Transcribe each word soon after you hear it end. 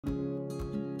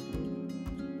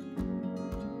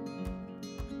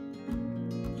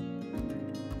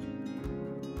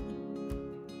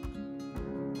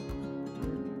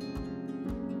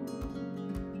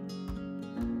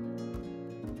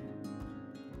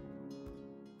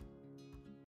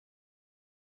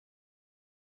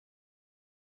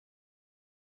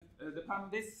The plan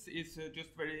of this is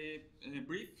just very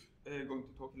brief. Going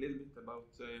to talk a little bit about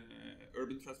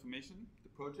urban transformation, the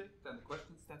project, and the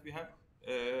questions that we have.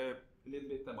 A little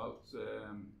bit about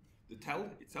the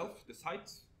TEL itself, the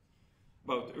site,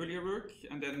 about earlier work,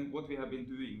 and then what we have been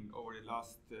doing over the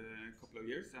last couple of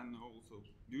years, and also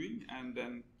doing, and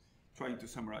then trying to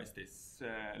summarize this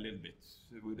a little bit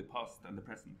with the past and the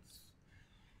present.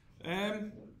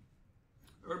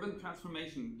 Urban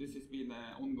transformation, this has been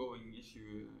an ongoing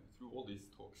issue through all these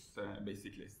talks,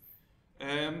 basically.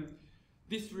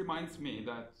 This reminds me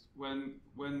that when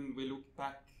we look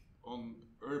back on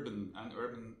urban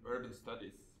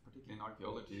studies, particularly in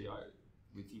archaeology,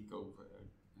 we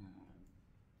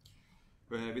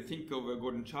think of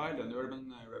Gordon Child and the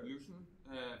urban revolution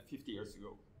 50 years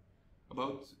ago.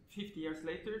 About 50 years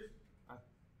later, at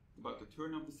about the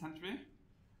turn of the century,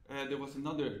 there was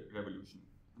another revolution,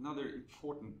 another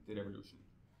important revolution.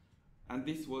 And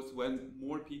this was when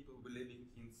more people were living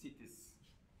in cities,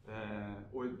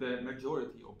 or the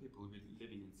majority of people were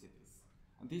living in cities.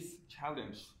 And this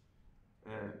challenged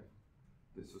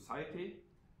the society,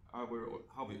 how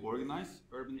we organize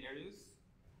urban areas.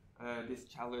 This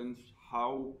challenged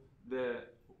how the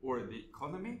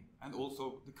economy and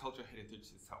also the cultural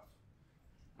heritage itself.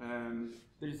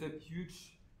 There is a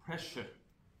huge pressure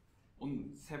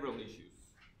on several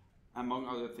issues, among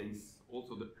other things,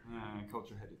 also the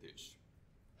cultural heritage.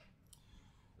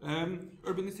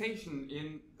 Urbanization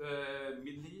in the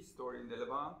Middle East or in the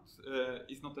Levant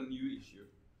is not a new issue.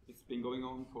 It's been going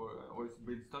on or it's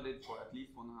been studied for at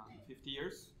least 150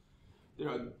 years. There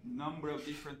are a number of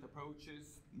different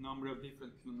approaches, number of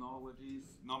different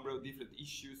chronologies, number of different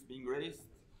issues being raised.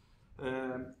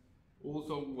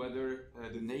 Also, whether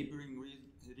the neighboring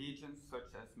regions,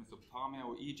 such as Mesopotamia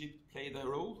or Egypt, played a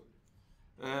role.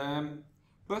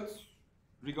 But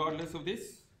regardless of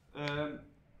this,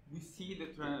 we see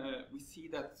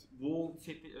that walled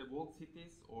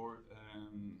cities or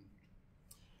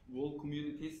walled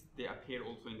communities, they appear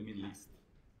also in the Middle East.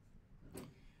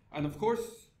 And of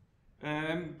course,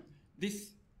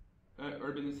 this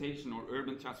urbanization or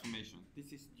urban transformation,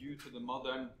 this is due to the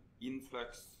modern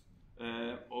influx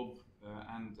of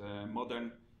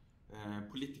modern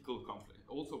political conflict,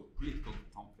 also political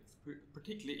conflicts,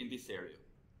 particularly in this area.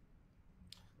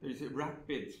 There is a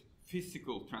rapid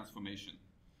physical transformation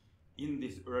in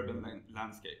this urban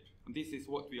landscape, and this is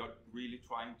what we are really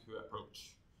trying to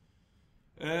approach.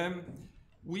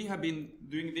 We have been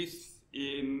doing this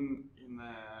in an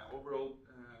overall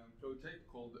project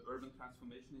called Urban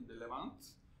Transformation in the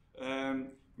Levant.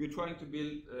 We're trying to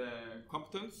build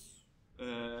competence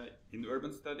in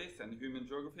urban studies and human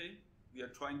geography. We are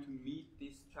trying to meet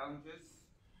these challenges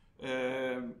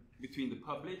between the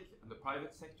public and the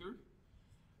private sector.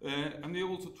 And we're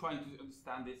also trying to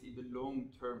understand this in the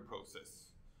long-term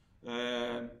process.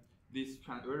 This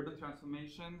urban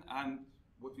transformation and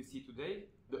what we see today,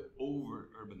 the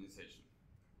over-urbanization,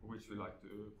 which we like to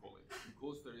call it.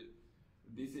 Because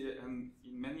in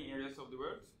many areas of the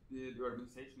world, the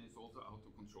urbanization is also out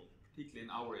of control, particularly in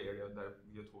our area that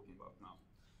we are talking about now.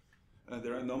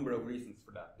 There are a number of reasons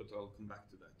for that, but I'll come back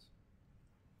to that.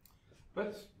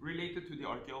 But related to the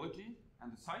archaeology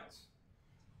and the sites,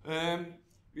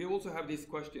 we also have these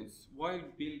questions. Why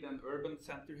build an urban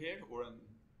center here or an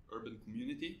urban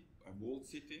community, a walled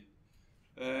city?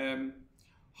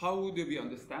 How do we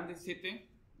understand this city?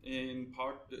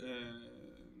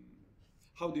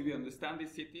 How do we understand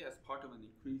this city as part of an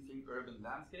increasing urban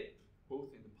landscape,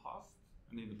 both in the past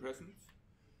and in the present?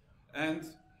 And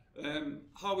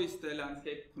how is the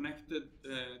landscape connected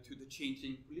to the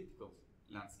changing political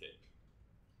landscape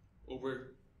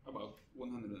over about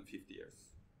 150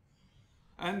 years?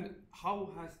 And how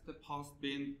has the past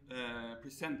been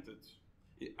presented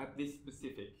at this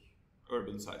specific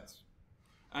urban site?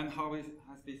 And how has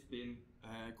this been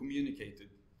communicated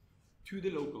to the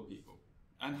local people?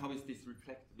 And how is this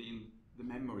reflected in the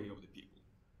memory of the people?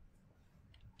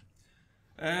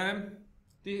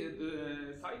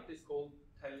 The site is called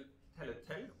Tel,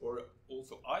 or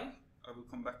also I will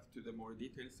come back to the more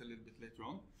details a little bit later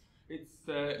on. It's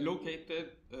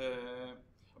located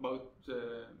about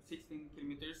 16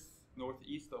 kilometers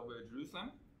northeast of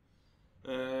Jerusalem,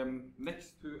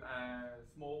 next to a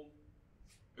small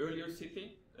earlier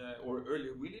city, or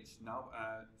earlier village, now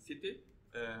a city,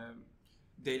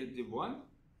 Levant.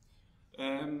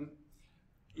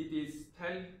 It is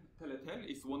Tel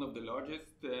is one of the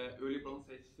largest early Bronze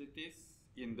Age cities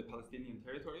in the Palestinian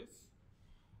territories.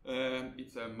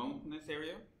 It's a mountainous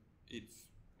area. It's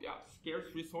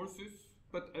scarce resources,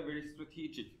 but a very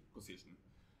strategic position.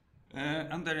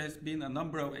 And there has been a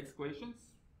number of excavations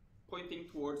pointing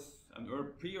towards a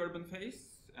pre-urban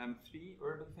phase and 3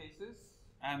 urban phases,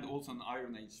 and also an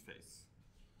Iron Age phase.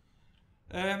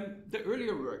 The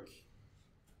earlier work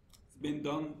has been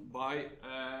done by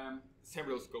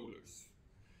several scholars.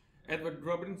 Edward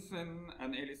Robinson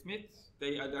and Eli Smith,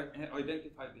 they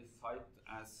identified this site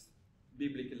as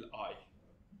biblical eye.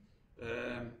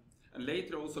 And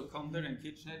later also Kander and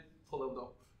Kitchener followed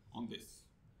up on this.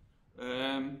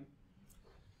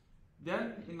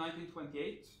 Then in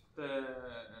 1928,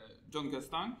 John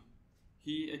Gustin,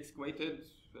 he excavated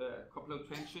a couple of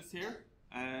trenches here,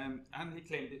 and he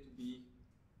claimed it to be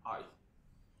eye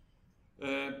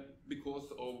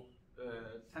because of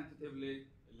tentatively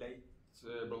late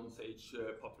Bronze Age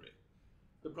pottery.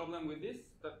 The problem with this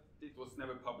that it was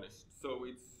never published, so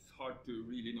it's hard to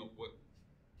really know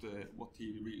what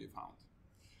he really found.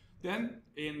 Then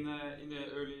in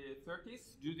the early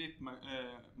 30s, Judith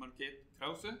Marquette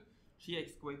Krause, she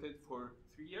excavated for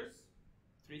 3 years,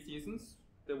 3 seasons.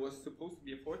 There was supposed to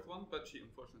be a 4th one, but she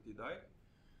unfortunately died.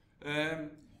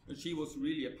 And she was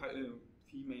really a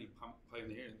female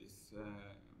pioneer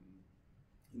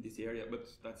in this area, but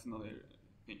that's another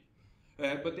thing.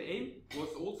 But the aim was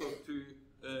also to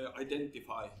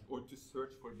identify or to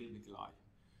search for biblical eye.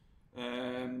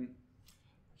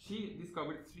 She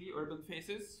discovered 3 urban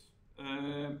phases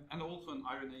and also an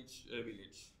Iron Age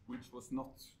village, which was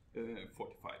not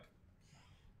fortified.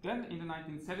 Then in the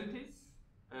 1970s,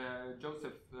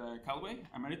 Joseph Calway,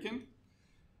 American,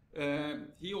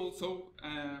 he also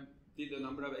did a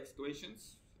number of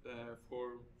excavations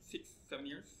for 6-7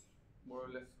 years, more or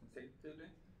less consecutively.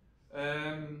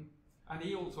 And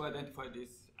he also identified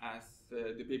this as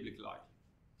the biblical eye.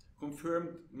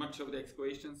 Confirmed much of the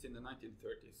excavations in the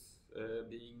 1930s,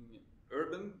 being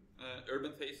urban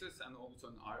phases and also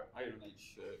an Iron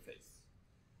Age phase.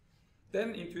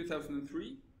 Then in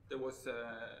 2003, there was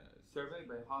a survey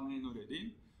by Hani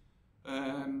Nureddin,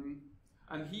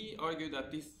 and he argued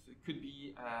that this could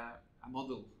be a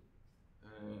model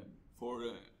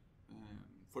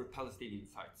for Palestinian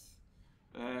sites.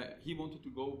 He wanted to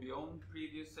go beyond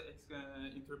previous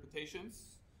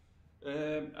interpretations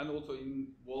and also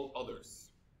involve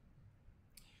others.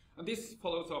 And this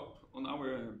follows up on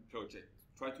our project,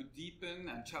 try to deepen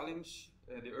and challenge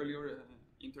the earlier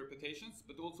interpretations,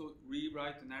 but also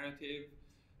rewrite the narrative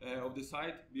of the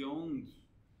site beyond,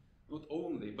 not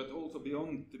only, but also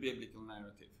beyond the biblical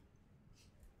narrative.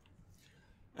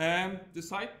 The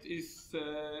site is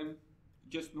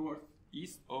just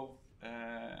northeast of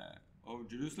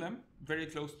Jerusalem, very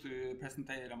close to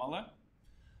present-day Ramallah.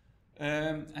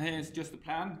 And here's just a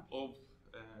plan of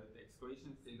the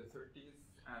excavations in the 30s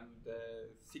and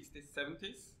 60s,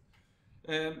 70s.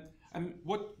 And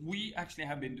what we actually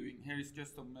have been doing, here is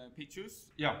just some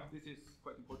pictures. Yeah, this is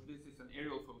quite important. This is an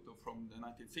aerial photo from the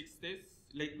 1960s,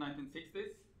 late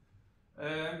 1960s,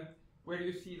 where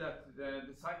you see that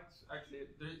the site, actually,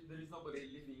 there is nobody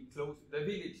living close. The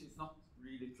village is not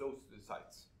really close to the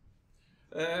sites.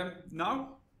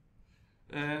 Now,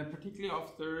 particularly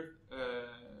after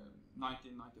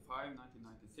 1995,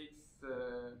 1996,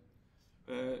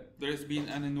 there has been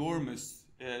an enormous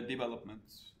development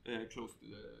close to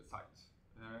the site.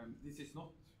 This is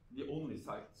not the only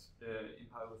site in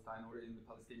Palestine or in the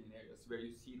Palestinian areas where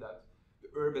you see that the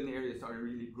urban areas are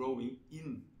really growing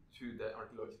into the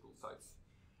archaeological sites.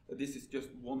 This is just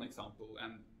one example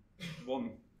and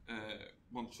one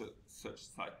such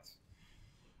site.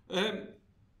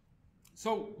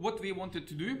 So what we wanted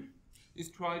to do is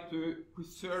try to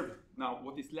preserve now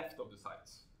what is left of the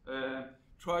sites.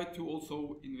 Try to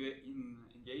also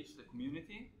engage the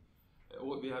community.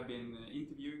 We have been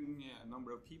interviewing a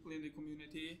number of people in the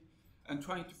community and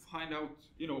trying to find out,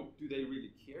 do they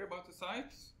really care about the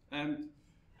sites? And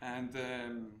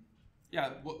yeah,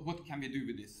 what can we do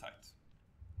with this site?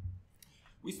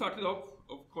 We started off,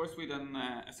 of course, with an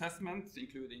assessment,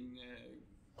 including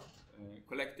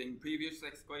collecting previous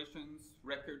excavations,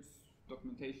 records,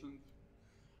 documentation,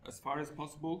 as far as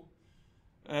possible.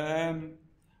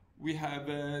 We have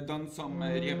done some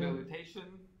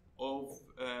rehabilitation of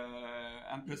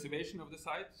and preservation of the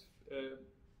site,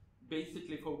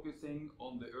 basically focusing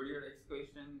on the earlier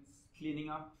excavations, cleaning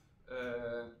up,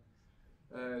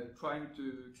 trying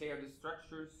to clear the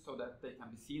structures so that they can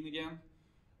be seen again.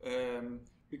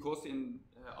 Because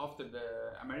after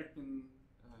the American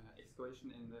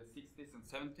excavation in the 60s and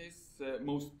 70s,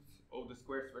 most of the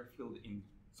squares were filled in.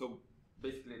 So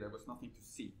basically there was nothing to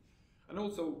see. And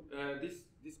also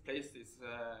this place is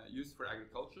used for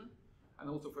agriculture and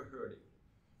also for herding.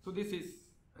 So this is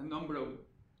a number of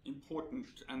important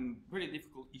and very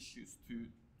difficult issues to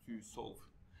solve.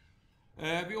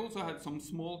 We also had some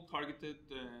small targeted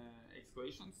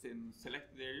excavations in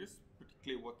selected areas,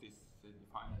 particularly what is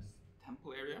defined as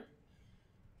temple area.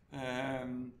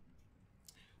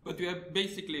 But we have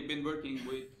basically been working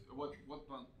with what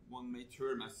one may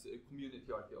term as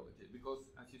community archaeology, because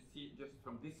as you see just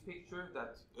from this picture,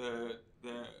 that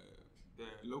the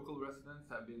local residents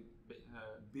have been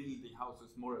building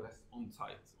houses more or less on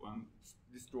site and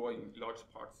destroying large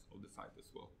parts of the site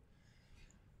as well.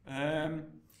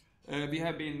 We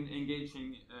have been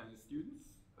engaging students,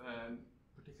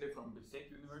 particularly from the State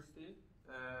University,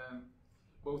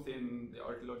 both in the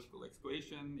archaeological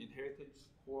excavation, in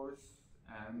heritage course,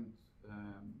 and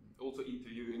also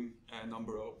interviewing a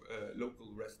number of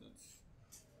local residents.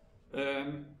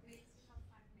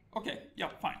 Okay, yeah,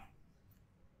 fine.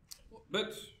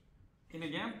 But, in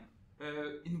again,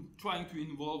 in trying to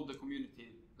involve the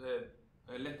community,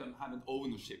 let them have an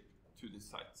ownership to the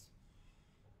site.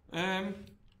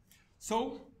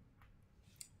 So,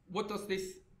 what does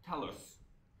this tell us?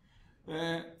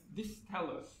 This tells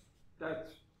us that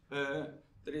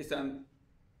there is an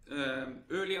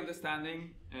early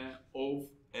understanding of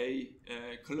a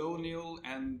colonial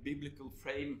and biblical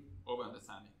frame of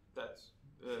understanding, that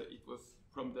it was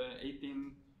from the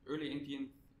early 18th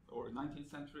or 19th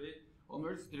century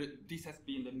onwards. This has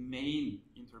been the main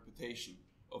interpretation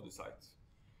of the site.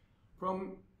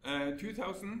 From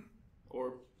 2000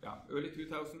 or early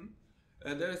 2000,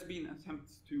 there has been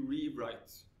attempts to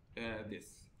rewrite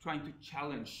this, trying to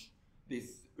challenge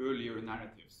these earlier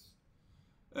narratives.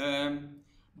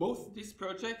 Both this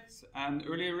project and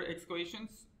earlier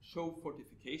excavations show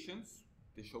fortifications,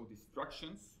 they show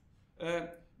destructions,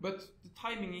 but the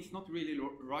timing is not really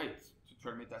right to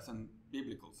term it as a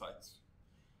biblical site.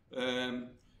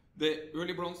 The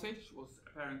early Bronze Age was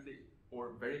apparently,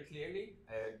 or very clearly,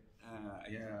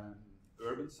 an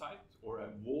urban site, or a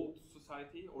walled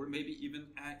society, or maybe even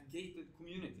a gated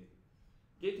community.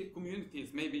 Gated community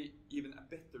is maybe even a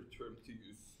better term to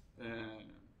use,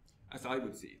 as I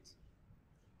would see it.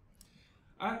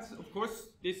 And of course,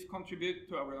 this contributes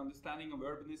to our understanding of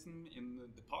urbanism in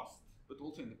the past, but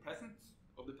also in the present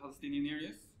of the Palestinian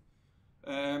areas.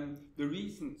 The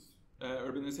recent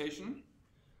urbanization,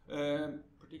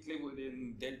 particularly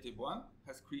within Delta 1,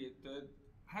 has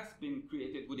been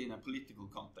created within a political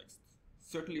context,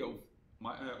 certainly of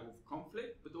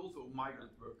conflict, but also of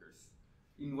migrant workers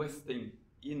investing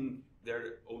in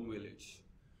their own village.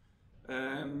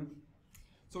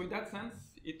 So in that sense,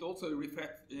 it also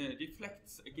reflects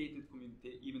a gated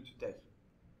community even today.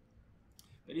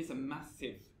 There is a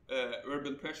massive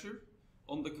urban pressure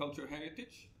on the cultural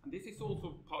heritage, and this is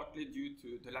also partly due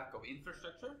to the lack of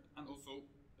infrastructure and also,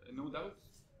 no doubt,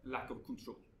 lack of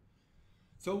control.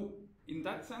 So in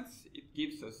that sense, it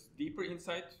gives us deeper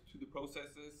insight to the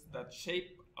processes that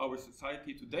shape our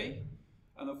society today,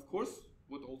 and of course,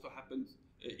 what also happened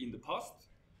in the past,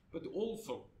 but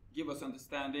also give us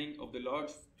understanding of the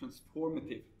large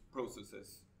transformative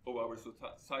processes of our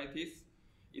societies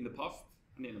in the past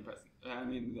and in the present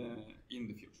and in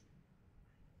the future.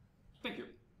 Thank you.